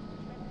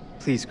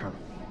 Please, Colonel.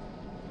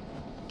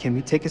 Can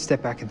we take a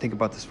step back and think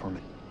about this for a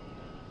minute?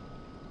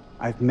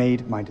 I've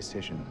made my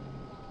decision.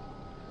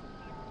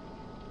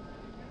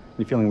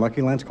 You feeling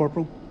lucky, Lance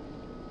Corporal?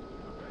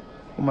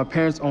 Well, my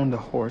parents owned a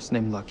horse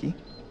named Lucky.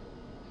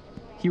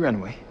 He ran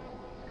away.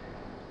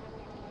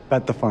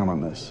 Bet the farm on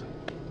this.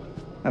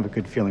 I have a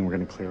good feeling we're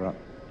gonna clear up.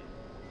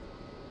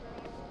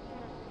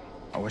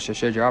 I wish I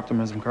shared your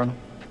optimism, Colonel.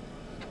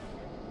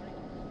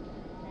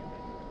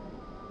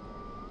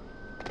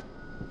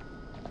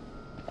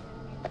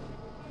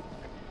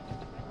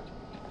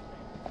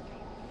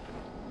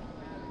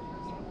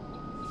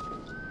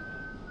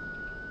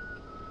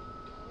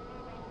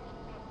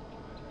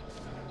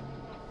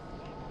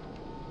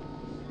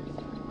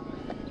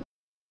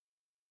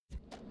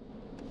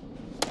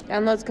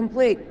 Download's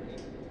complete.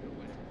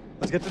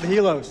 Let's get to the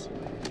helos.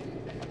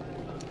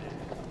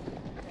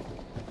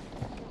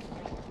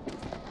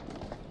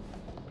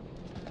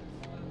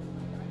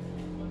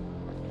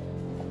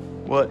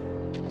 What?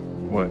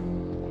 What?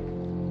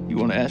 You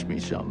want to ask me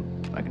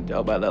something? I can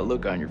tell by that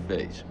look on your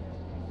face.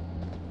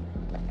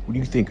 What do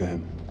you think of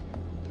him?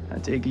 I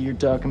take it you're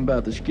talking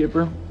about the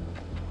skipper?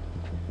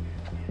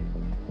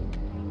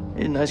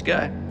 He's a nice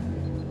guy.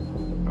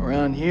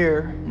 Around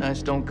here,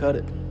 nice don't cut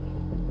it.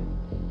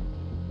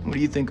 What do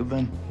you think of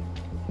him?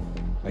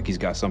 Like he's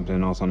got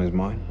something else on his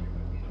mind?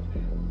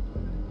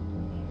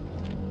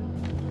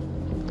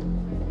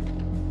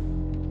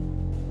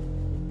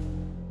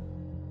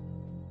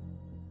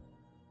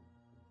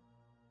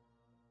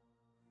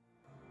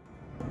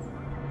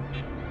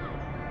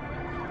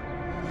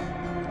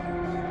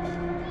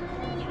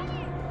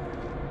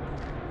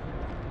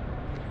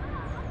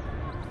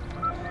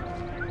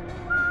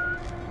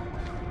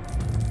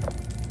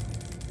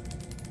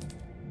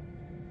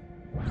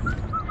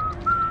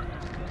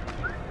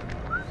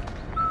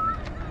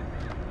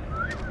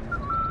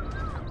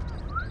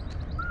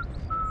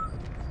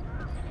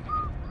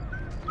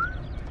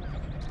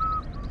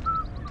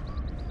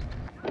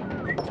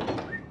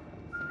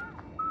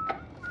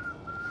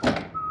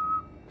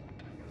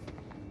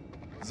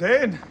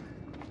 زين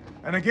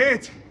أنا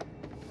جيت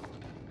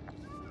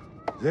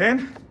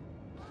زين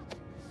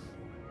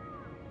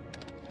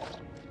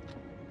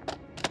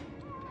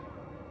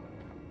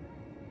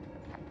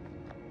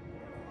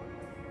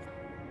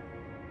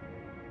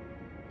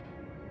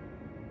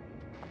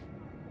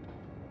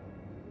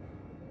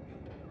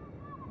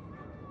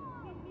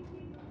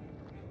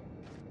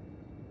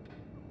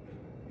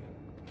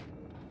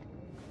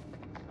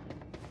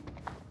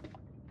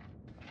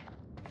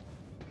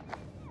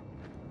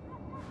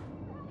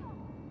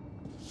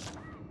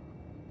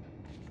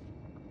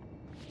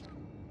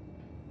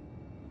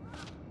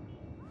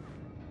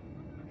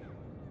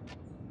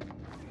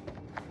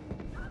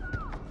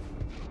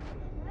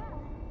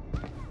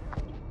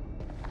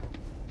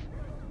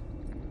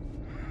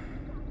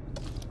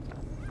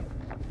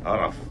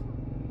عرف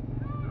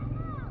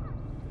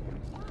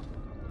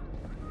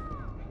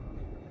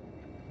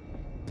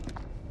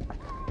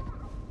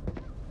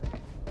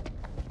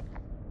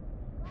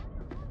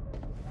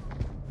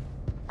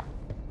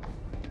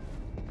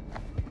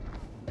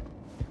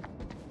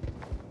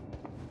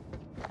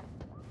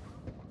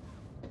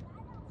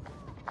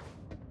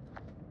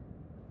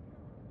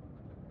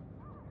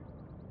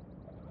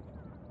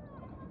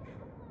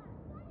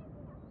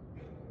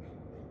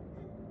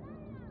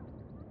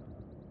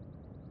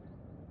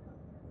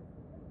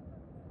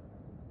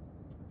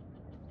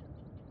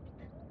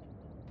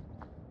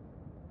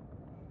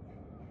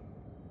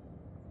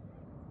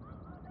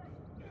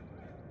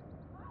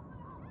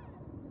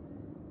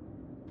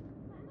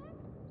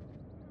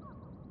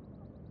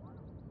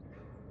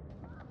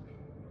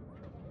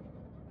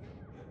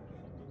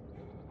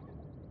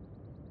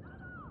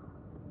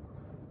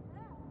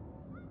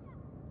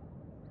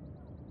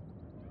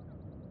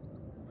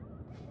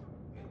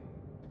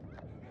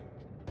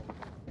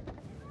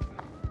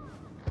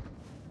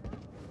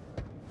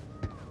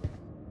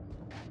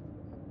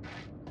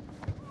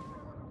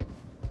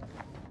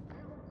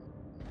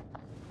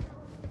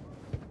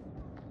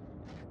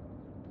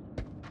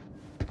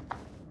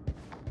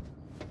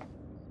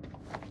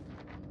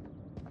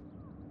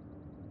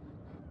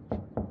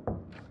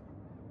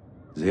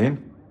زين؟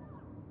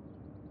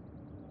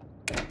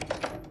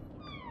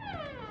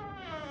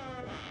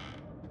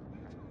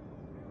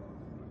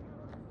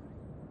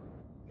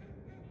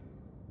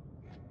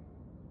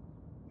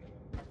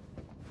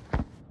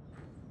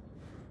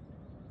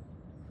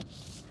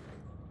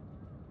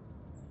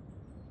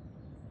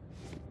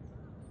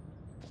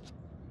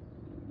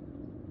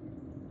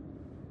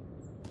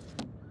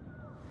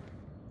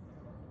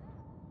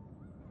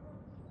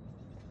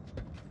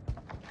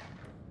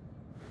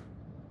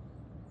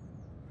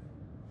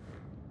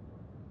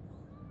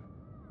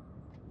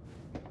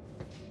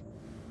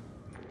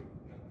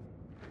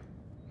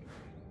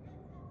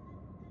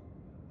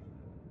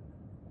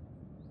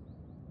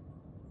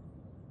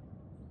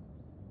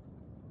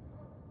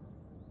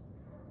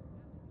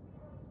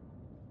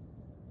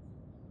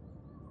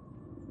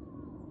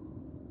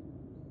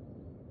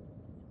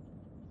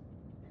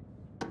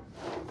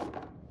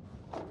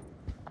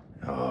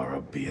 يا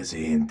ربي يا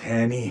زين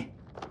تاني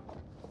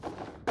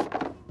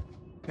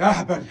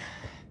يا هبل.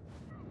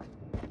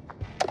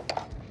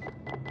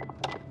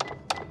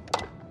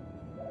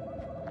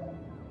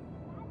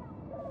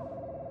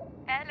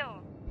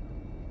 الو.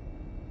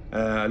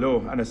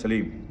 الو، انا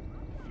سليم.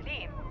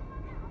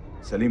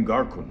 سليم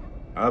جاركون،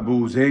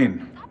 ابو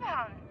زين.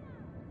 طبعا.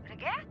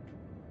 رجعت؟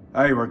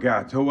 ايوه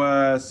رجعت.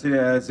 هو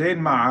زين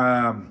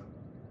مع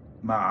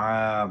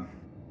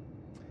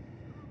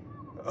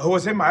هو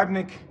زين مع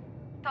ابنك؟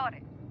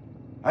 طارق.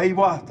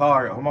 ايوه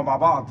طارق، هما مع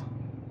بعض.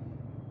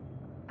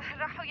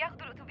 راحوا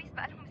ياخدوا الاتوبيس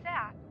بقالهم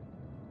ساعة.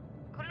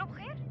 كله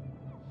بخير؟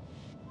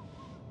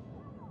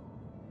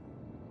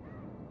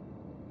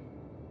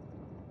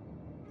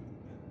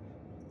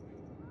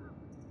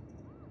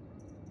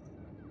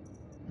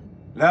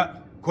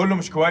 لا كله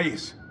مش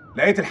كويس.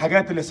 لقيت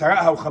الحاجات اللي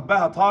سرقها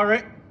وخباها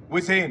طارق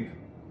وزين.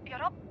 يا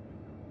رب،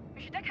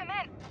 مش ده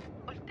كمان؟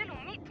 قلت له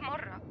 100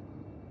 مرة.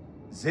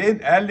 زين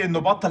قال لي انه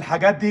بطل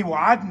الحاجات دي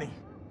ووعدني.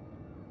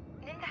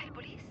 ننده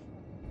البوليس؟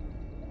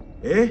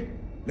 ايه؟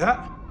 لا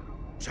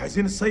مش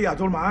عايزين الصيع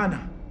دول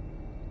معانا.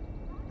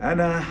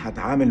 انا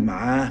هتعامل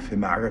معاه في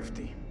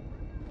معرفتي.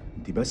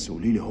 انت بس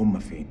قولي لي هم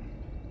فين.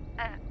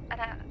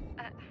 انا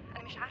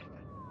مش عارفة.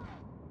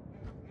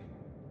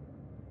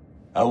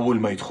 أول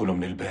ما يدخلوا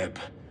من الباب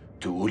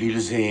تقولي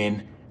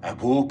لزين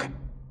أبوك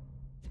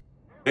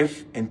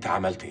عرف أنت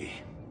عملت إيه.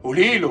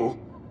 قولي له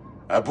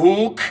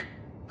أبوك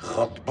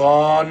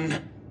غضبان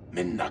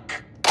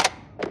منك.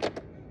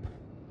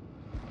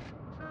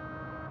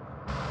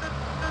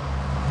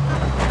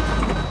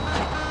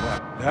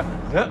 لا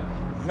لا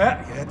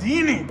لا يا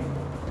ديني،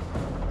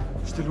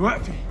 مش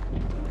دلوقتي.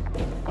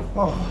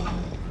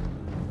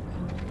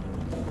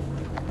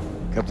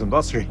 كابتن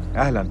بصري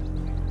اهلا.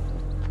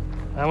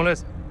 يا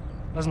ملازم،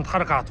 لازم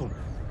نتحرك على طول.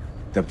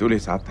 انت بتقول ايه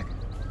سعادتك؟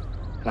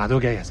 العدو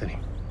جاي يا سليم،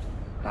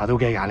 العدو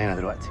جاي علينا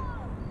دلوقتي.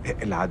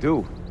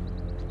 العدو؟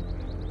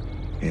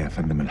 ايه يا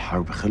فندم،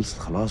 الحرب خلصت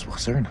خلاص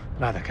وخسرنا.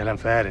 لا ده كلام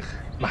فارغ،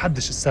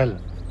 محدش اتسلم.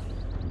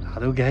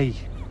 العدو جاي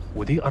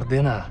ودي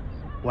أرضنا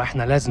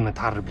واحنا لازم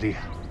نتعرب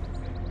ليها.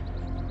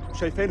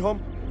 شايفينهم؟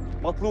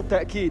 مطلوب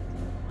تأكيد.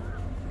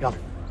 يلا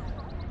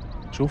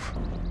شوف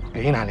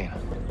جايين علينا.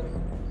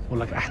 بقول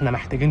لك احنا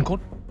محتاجين كل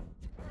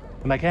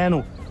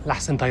مكانه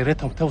لحسن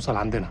طيارتهم توصل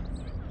عندنا.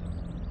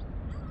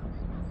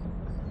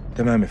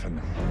 تمام يا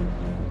فندم.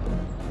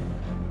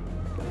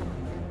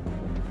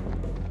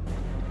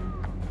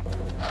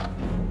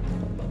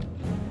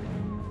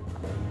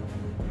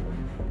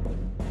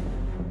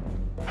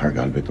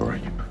 هرجع البيت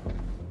قريب.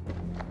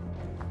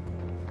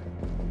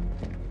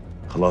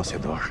 خلاص يا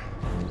دار،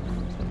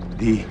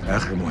 دي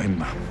آخر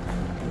مهمة.